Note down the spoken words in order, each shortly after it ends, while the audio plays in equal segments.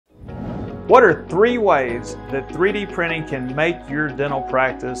What are 3 ways that 3D printing can make your dental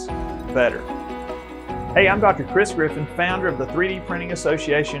practice better? Hey, I'm Dr. Chris Griffin, founder of the 3D Printing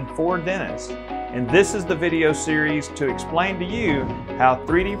Association for Dentists, and this is the video series to explain to you how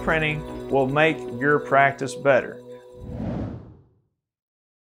 3D printing will make your practice better.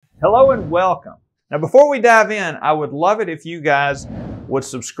 Hello and welcome. Now before we dive in, I would love it if you guys would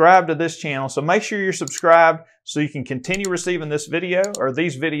subscribe to this channel. So make sure you're subscribed so you can continue receiving this video or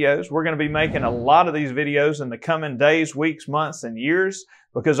these videos. We're going to be making a lot of these videos in the coming days, weeks, months, and years,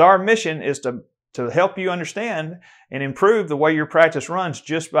 because our mission is to help you understand and improve the way your practice runs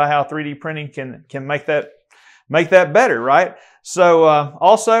just by how 3D printing can make that better, right? So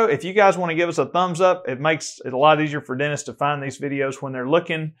also, if you guys want to give us a thumbs up, it makes it a lot easier for dentists to find these videos when they're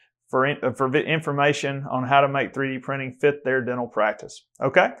looking for information on how to make 3D printing fit their dental practice.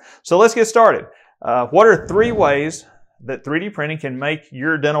 Okay, so let's get started. What are 3 ways that 3D printing can make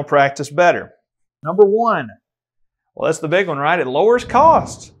your dental practice better? Number 1, well, that's the big one, right? It lowers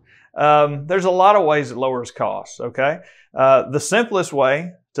costs. There's a lot of ways it lowers costs, okay? The simplest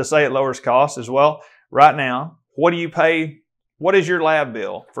way to say it lowers costs is, well, right now, what do you pay? What is your lab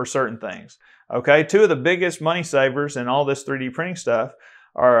bill for certain things? Okay, 2 of the biggest money savers in all this 3D printing stuff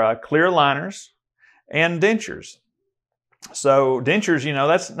are clear aligners and dentures. So dentures, you know,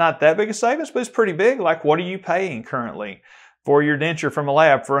 that's not that big a savings, but it's pretty big. Like, what are you paying currently for your denture from a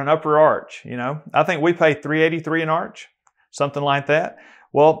lab for an upper arch? You know, I think we pay $383 an arch, something like that.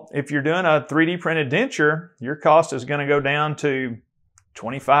 Well, if you're doing a 3D printed denture, your cost is going to go down to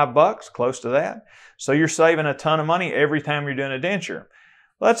 25 bucks, close to that. So you're saving a ton of money every time you're doing a denture.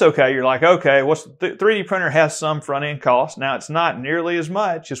 Well, that's okay. You're like, okay, what's the 3D printer has some front-end cost. Now, it's not nearly as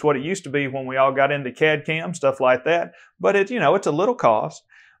much as what it used to be when we all got into CAD/CAM, stuff like that. But it's a little cost.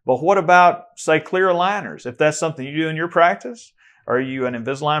 But what about, say, clear aligners? If that's something you do in your practice, are you an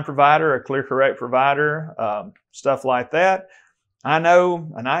Invisalign provider, a ClearCorrect provider, stuff like that? I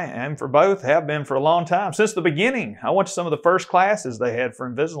know, and I am for both, have been for a long time. Since the beginning, I went to some of the first classes they had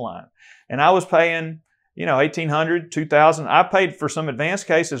for Invisalign. And I was paying, $1,800, $2,000. I paid for some advanced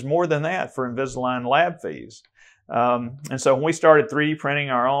cases more than that for Invisalign lab fees. And so when we started 3D printing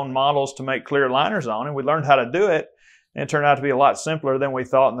our own models to make clear aligners on, and we learned how to do it, and it turned out to be a lot simpler than we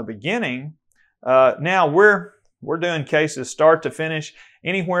thought in the beginning. Now we're doing cases start to finish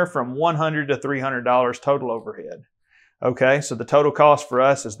anywhere from $100 to $300 total overhead. Okay, so the total cost for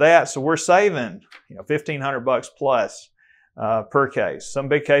us is that. So we're saving, $1,500 bucks plus per case. Some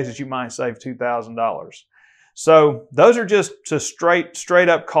big cases you might save $2,000. So those are just straight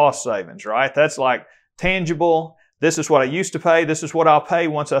up cost savings, right? That's like tangible. This is what I used to pay. This is what I'll pay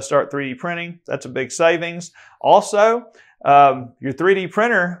once I start 3D printing. That's a big savings. Also, your 3D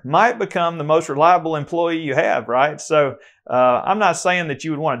printer might become the most reliable employee you have, right? So I'm not saying that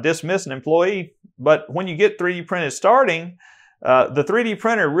you would want to dismiss an employee, but when you get 3D printed starting, the 3D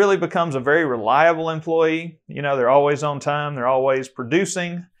printer really becomes a very reliable employee. They're always on time. They're always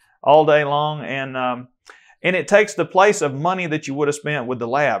producing all day long. And it takes the place of money that you would have spent with the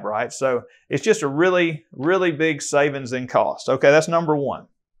lab, right? So it's just a really, really big savings in cost. Okay, that's number 1.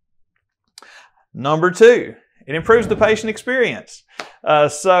 Number 2, it improves the patient experience.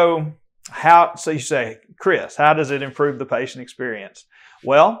 So you say, Chris, how does it improve the patient experience?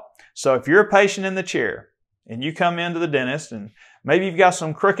 Well, so if you're a patient in the chair and you come into the dentist and maybe you've got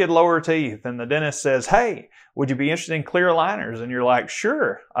some crooked lower teeth and the dentist says, hey, would you be interested in clear aligners? And you're like,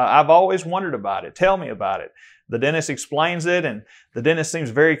 sure, I've always wondered about it. Tell me about it. The dentist explains it, and the dentist seems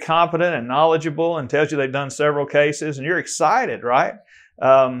very competent and knowledgeable and tells you they've done several cases, and you're excited, right?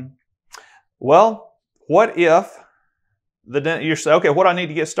 Well, what if the dentist, you say, okay, what do I need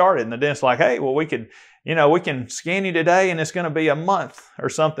to get started? And the dentist's like, hey, well, we can scan you today and it's going to be a month or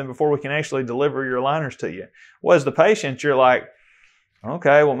something before we can actually deliver your aligners to you. Well, as the patient, you're like,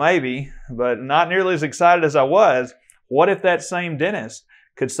 okay, well, maybe, but not nearly as excited as I was. What if that same dentist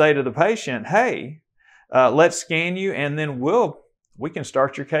could say to the patient, hey, let's scan you and then we can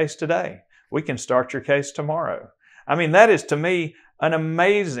start your case today. We can start your case tomorrow. I mean, that is to me an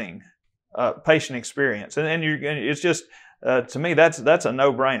amazing patient experience. And it's just, to me, that's a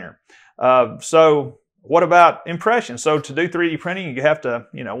no-brainer. So what about impressions? So to do 3D printing, you have to,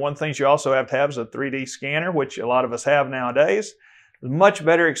 one of the things you also have to have is a 3D scanner, which a lot of us have nowadays. Much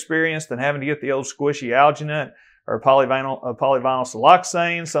better experience than having to get the old squishy alginate or polyvinyl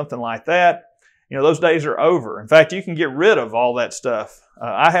siloxane, something like that. Those days are over. In fact, you can get rid of all that stuff.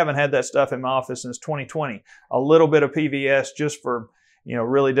 I haven't had that stuff in my office since 2020. A little bit of PVS just for,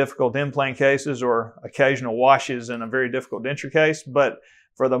 really difficult implant cases or occasional washes in a very difficult denture case. But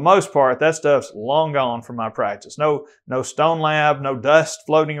for the most part, that stuff's long gone from my practice. No stone lab, no dust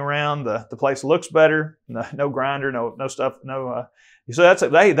floating around. The place looks better. No grinder, no stuff, so that's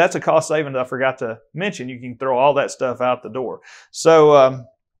a cost savings I forgot to mention. You can throw all that stuff out the door. So,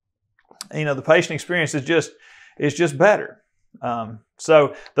 the patient experience is just better.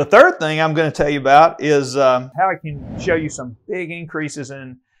 So the third thing I'm going to tell you about is how I can show you some big increases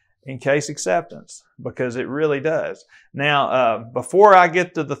in case acceptance, because it really does. Now, before I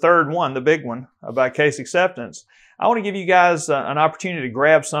get to the third one, the big one about case acceptance, I want to give you guys an opportunity to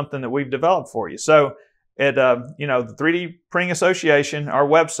grab something that we've developed for you. So at the 3D Printing Association, our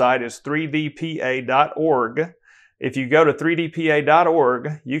website is 3dpa.org. If you go to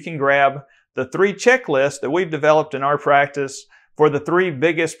 3dpa.org, you can grab the 3 checklists that we've developed in our practice for the 3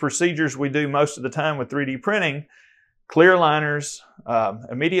 biggest procedures we do most of the time with 3D printing: clear aligners,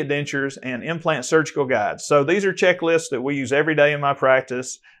 immediate dentures, and implant surgical guides. So these are checklists that we use every day in my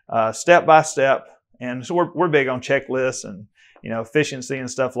practice, step by step. And so we're big on checklists and efficiency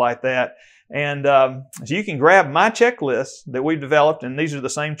and stuff like that. And so you can grab my checklists that we've developed, and these are the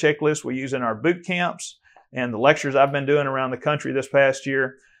same checklists we use in our boot camps and the lectures I've been doing around the country this past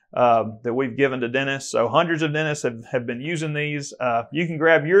year that we've given to dentists. So hundreds of dentists have been using these. You can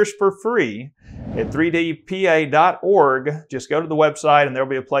grab yours for free at 3dpa.org. Just go to the website and there'll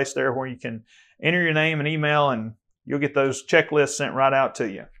be a place there where you can enter your name and email, and you'll get those checklists sent right out to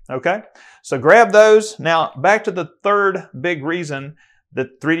you. Okay? So grab those. Now back to the third big reason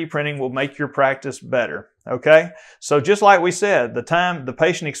that 3D printing will make your practice better. Okay? So just like we said, the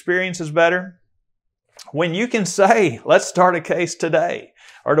patient experience is better. When you can say, let's start a case today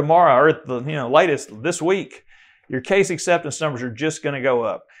or tomorrow or at the latest this week, your case acceptance numbers are just going to go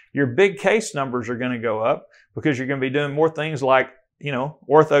up. Your big case numbers are going to go up because you're going to be doing more things like,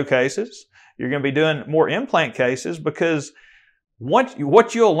 ortho cases. You're going to be doing more implant cases, because what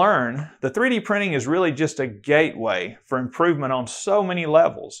you'll learn, the 3D printing is really just a gateway for improvement on so many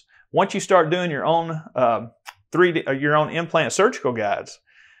levels. Once you start doing your own your own implant surgical guides,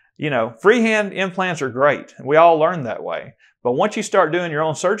 freehand implants are great. We all learn that way. But once you start doing your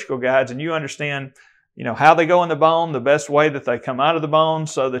own surgical guides and you understand, how they go in the bone, the best way that they come out of the bone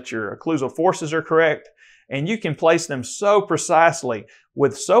so that your occlusal forces are correct, and you can place them so precisely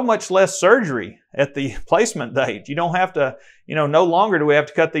with so much less surgery at the placement date. You don't have to, no longer do we have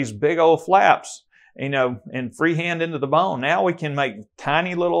to cut these big old flaps, and freehand into the bone. Now we can make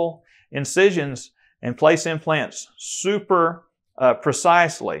tiny little incisions and place implants super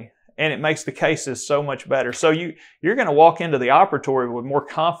precisely, and it makes the cases so much better. So you're going to walk into the operatory with more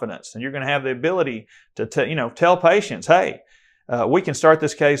confidence, and you're going to have the ability to tell patients, hey, we can start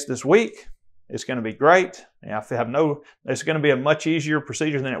this case this week. It's going to be great. It's going to be a much easier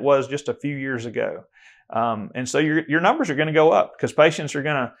procedure than it was just a few years ago. And so your numbers are going to go up, because patients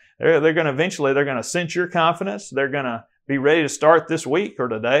are they're going to eventually sense your confidence. They're going to be ready to start this week or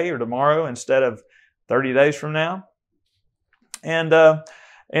today or tomorrow instead of 30 days from now. And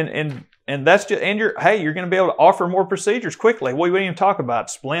that's just, and you're going to be able to offer more procedures quickly. We wouldn't even talk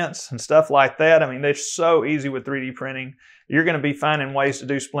about splints and stuff like that. I mean, they're so easy with 3D printing. You're going to be finding ways to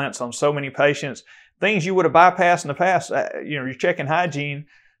do splints on so many patients. Things you would have bypassed in the past. You're checking hygiene.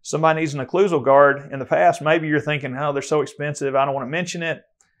 Somebody needs an occlusal guard in the past. Maybe you're thinking, oh, they're so expensive, I don't want to mention it.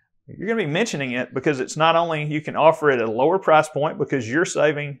 You're going to be mentioning it because it's not only you can offer it at a lower price point because you're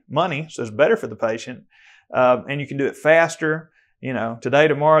saving money, so it's better for the patient, and you can do it faster. Today,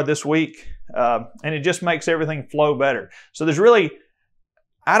 tomorrow, this week, and it just makes everything flow better. So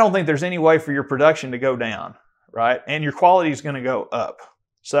I don't think there's any way for your production to go down, right? And your quality is going to go up.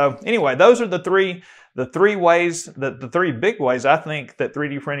 So anyway, those are the three ways, the 3 big ways I think that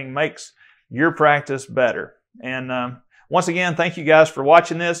 3D printing makes your practice better. And once again, thank you guys for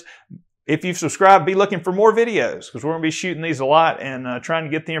watching this. If you've subscribed, be looking for more videos, because we're going to be shooting these a lot and trying to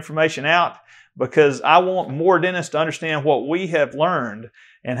get the information out, because I want more dentists to understand what we have learned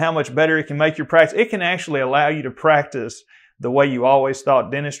and how much better it can make your practice. It can actually allow you to practice the way you always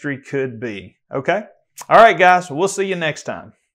thought dentistry could be. Okay? All right, guys. We'll see you next time.